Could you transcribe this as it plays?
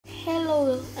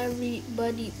Hello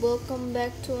everybody, welcome back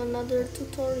to another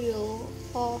tutorial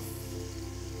of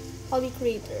Hobby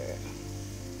Creator.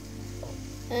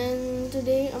 And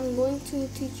today I'm going to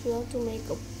teach you how to make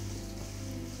a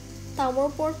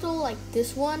tower portal like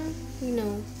this one,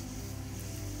 and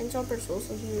Chopper's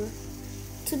also here.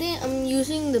 Today I'm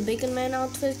using the Bacon Man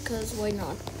outfit because why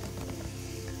not?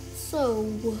 So,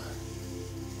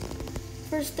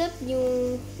 first step,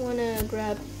 you wanna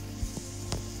grab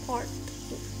part.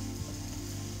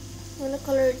 I'm gonna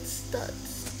color it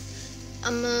studs.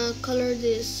 I'm gonna color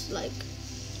this like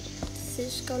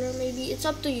this color maybe. It's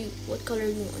up to you what color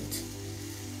you want.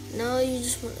 Now you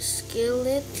just want to scale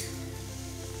it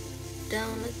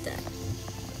down like that.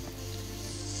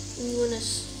 You want to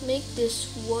make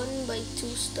this 1 by 2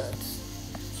 studs.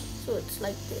 So it's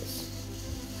like this.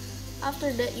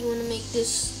 After that you want to make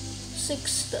this 6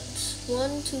 studs.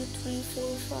 1, 2, 3,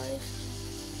 4,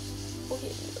 5.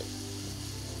 Okay.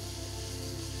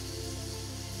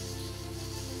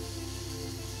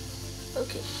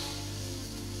 Okay,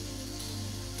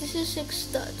 this is 6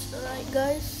 studs, alright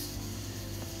guys,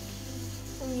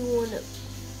 and you want to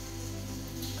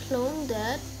clone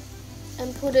that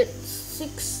and put it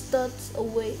 6 studs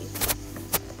away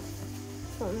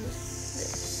from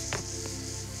this.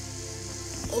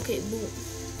 Okay, boom.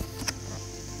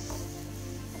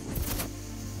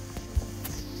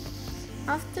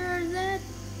 After that,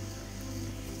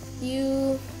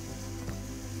 you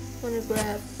want to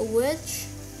grab a wedge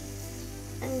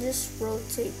and just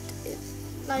rotate it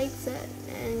like that,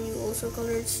 and you also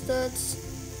color it studs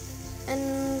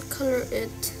and color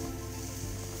it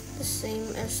the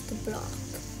same as the block,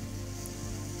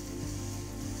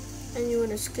 and you want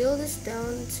to scale this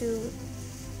down to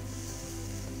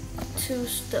 2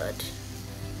 stud.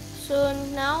 So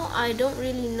now I don't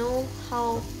really know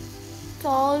how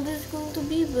tall this is going to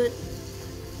be, but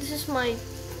this is my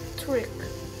trick.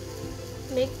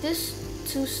 Make this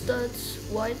 2 studs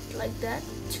wide like that,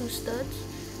 2 studs,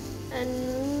 and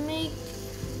make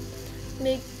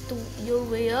your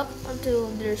way up until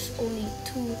there's only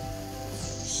 2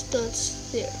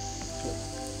 studs there.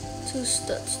 2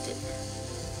 studs there.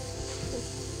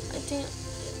 I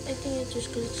think it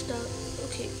just glitched out.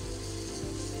 Okay.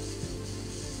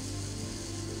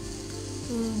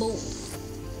 Boom.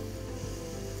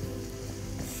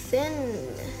 Then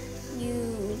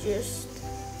you just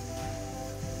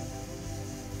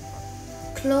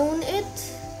clone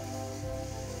it.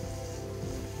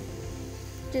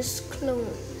 Just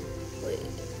clone. Wait,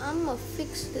 I'ma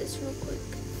fix this real quick.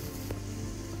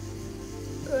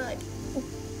 Right.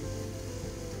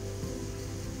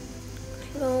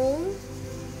 Clone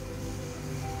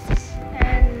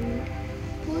and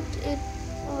put it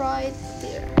right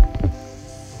there.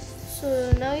 So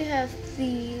now you have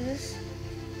these.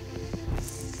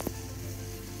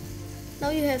 Now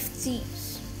you have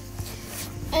these.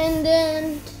 And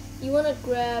then you want to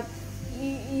grab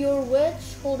your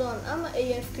wedge. Hold on, I'm an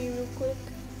AFK real quick.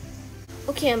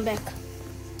 Okay, I'm back.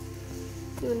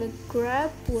 You want to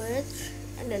grab wedge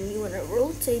and then you want to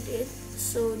rotate it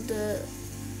so the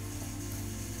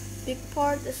big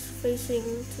part is facing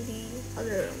to the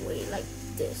other way like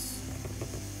this.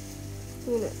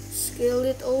 You want to scale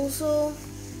it also,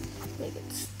 make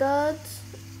it studs.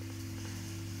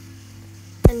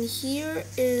 And here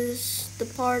is the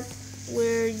part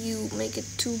where you make it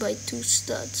 2 by 2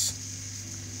 studs.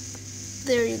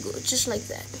 There you go, just like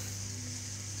that.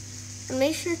 And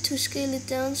make sure to scale it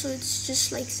down so it's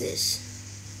just like this.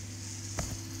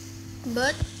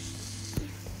 But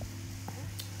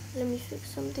let me fix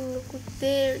something real quick.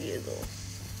 There you go.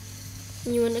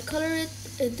 And you want to color it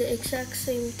at the exact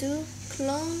same too.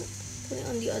 Clone, put it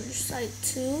on the other side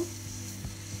too,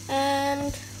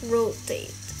 and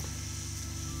rotate.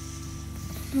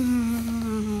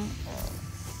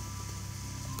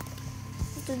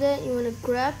 After that, you want to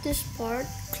grab this part,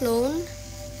 clone,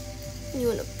 and you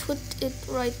want to put it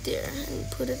right there and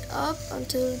put it up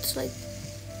until it's like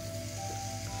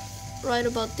right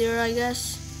about there, I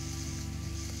guess.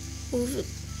 Move it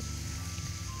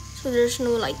so there's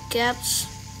no like gaps.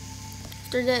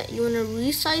 After that, you want to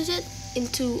resize it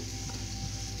into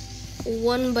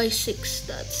 1 by 6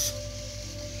 studs.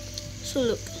 So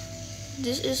look,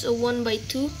 this is a 1 by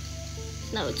 2.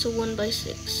 Now it's a 1 by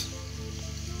 6.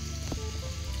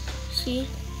 See?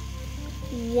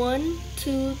 1,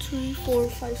 2, 3, 4,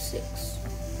 5,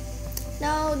 6.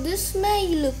 Now this may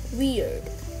look weird.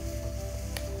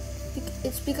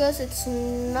 It's because it's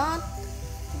not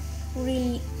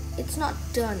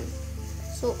done.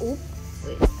 So,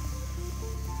 wait.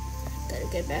 Gotta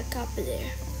get back up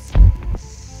there.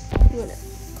 You wanna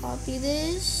copy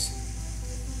this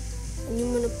and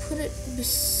you're gonna put it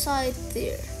beside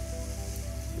there.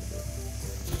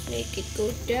 Make it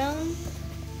go down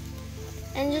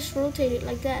and just rotate it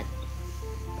like that.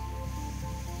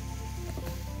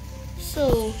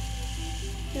 So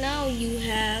now you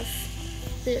have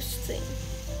this thing,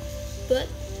 but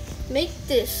make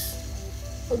this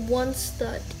a one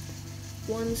stud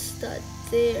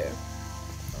there,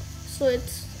 so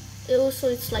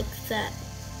it's like that.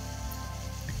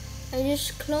 And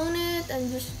just clone it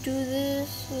and just do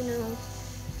this, you know,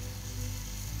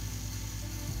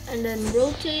 and then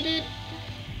rotate it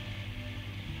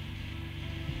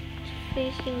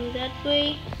facing that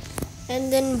way,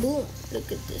 and then boom,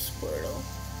 look at this portal.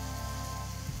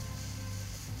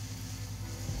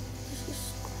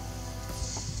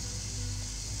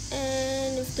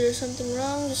 And if there's something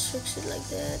wrong, just fix it like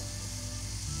that.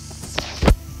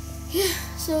 Yeah,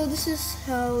 so this is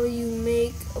how you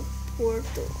make a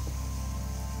portal.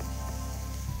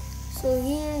 So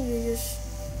here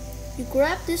you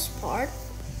grab this part,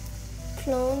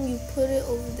 clone, you put it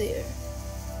over there.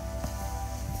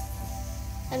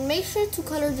 And make sure to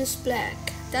color this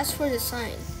black. That's for the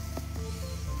sign.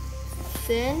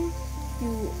 Then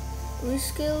you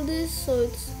rescale this so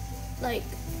it's like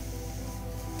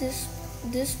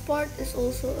this part is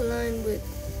also aligned with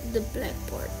the black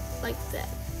part, like that.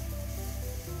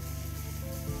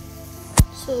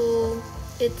 So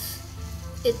it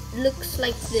looks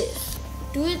like this.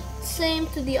 Do it same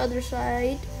to the other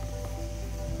side,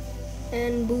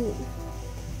 and boom.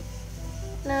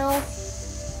 Now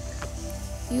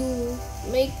you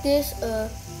make this a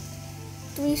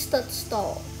 3-stud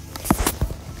stall,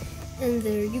 and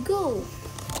there you go.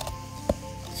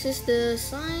 This is the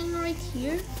sign right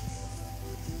here,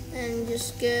 and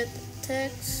just get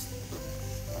text.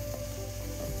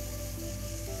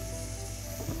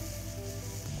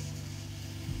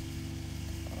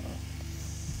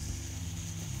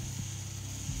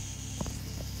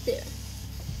 There.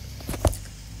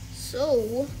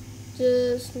 So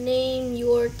just name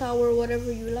your tower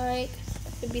whatever you like.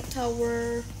 Maybe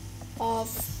Tower of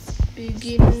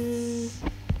Beginner's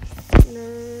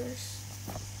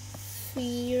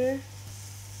Fear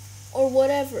or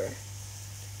whatever.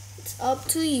 It's up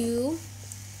to you.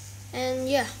 And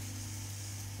yeah,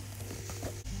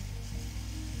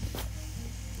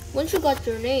 once you got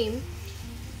your name,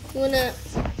 you wanna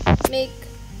make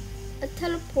a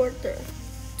teleporter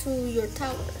to your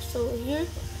tower. So here,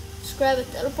 just grab a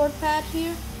teleport pad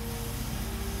here,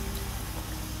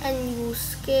 and you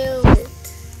scale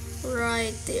it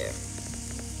right there.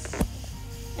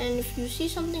 And if you see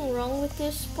something wrong with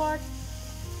this part,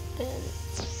 then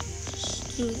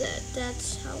just do that.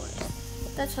 That's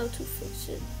how to fix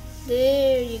it.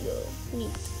 There you go.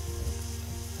 Neat.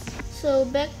 So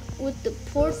back with the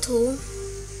portal.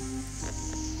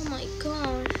 Oh my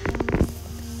gosh.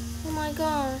 Oh my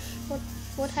gosh.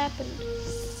 What happened?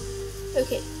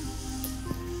 Okay.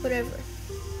 Whatever.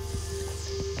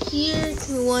 Here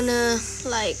you wanna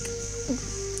like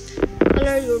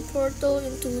color your portal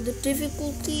into the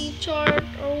difficulty chart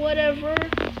or whatever,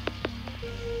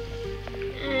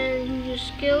 and you just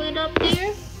scale it up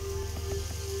there.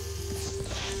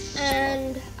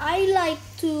 And I like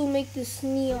to make this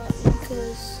neon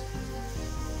because,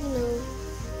 you know,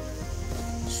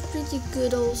 it's pretty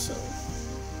good also.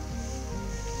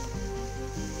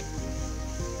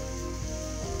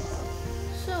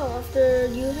 So after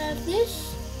you have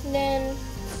this, then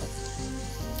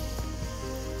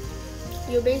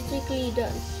you're basically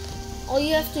done. All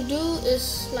you have to do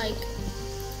is like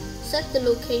set the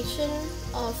location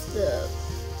of the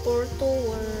portal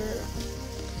where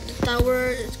the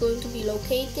tower is going to be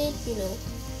located, you know.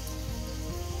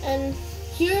 And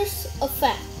here's a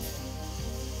fact.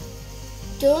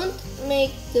 Don't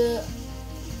make the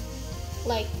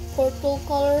like portal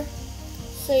color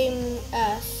same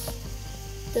as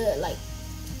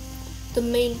the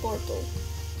main portal.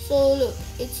 So look,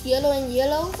 it's yellow and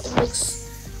yellow. It looks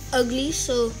ugly,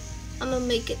 so I'm gonna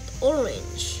make it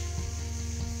orange.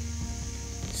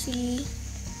 See?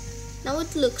 Now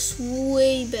it looks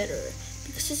way better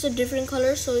because it's a different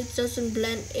color, so it doesn't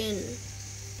blend in.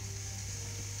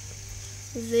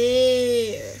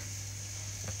 There.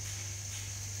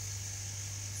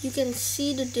 You can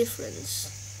see the difference.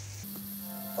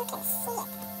 You can see it.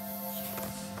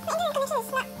 The internet connection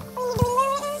is not really doing well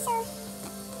right now, so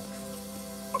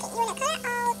okay, you wanna color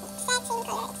all exact same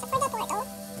color except for the portal.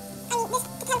 I mean this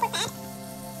the teleport pad.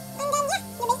 And then yeah,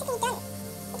 you're basically done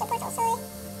with your portal. So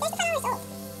there's the final result.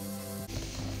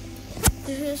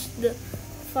 This is the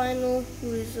final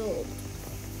result.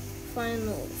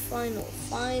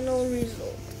 Final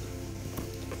result.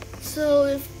 So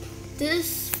if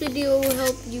this video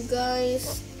helped you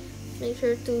guys, make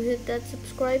sure to hit that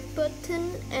subscribe button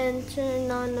and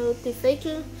turn on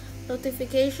notification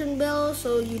bell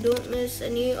so you don't miss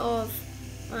any of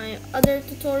my other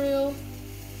tutorial.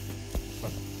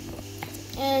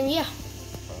 And yeah,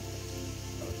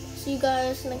 see you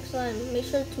guys next time. Make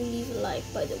sure to leave a like,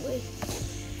 by the way.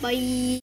 Bye.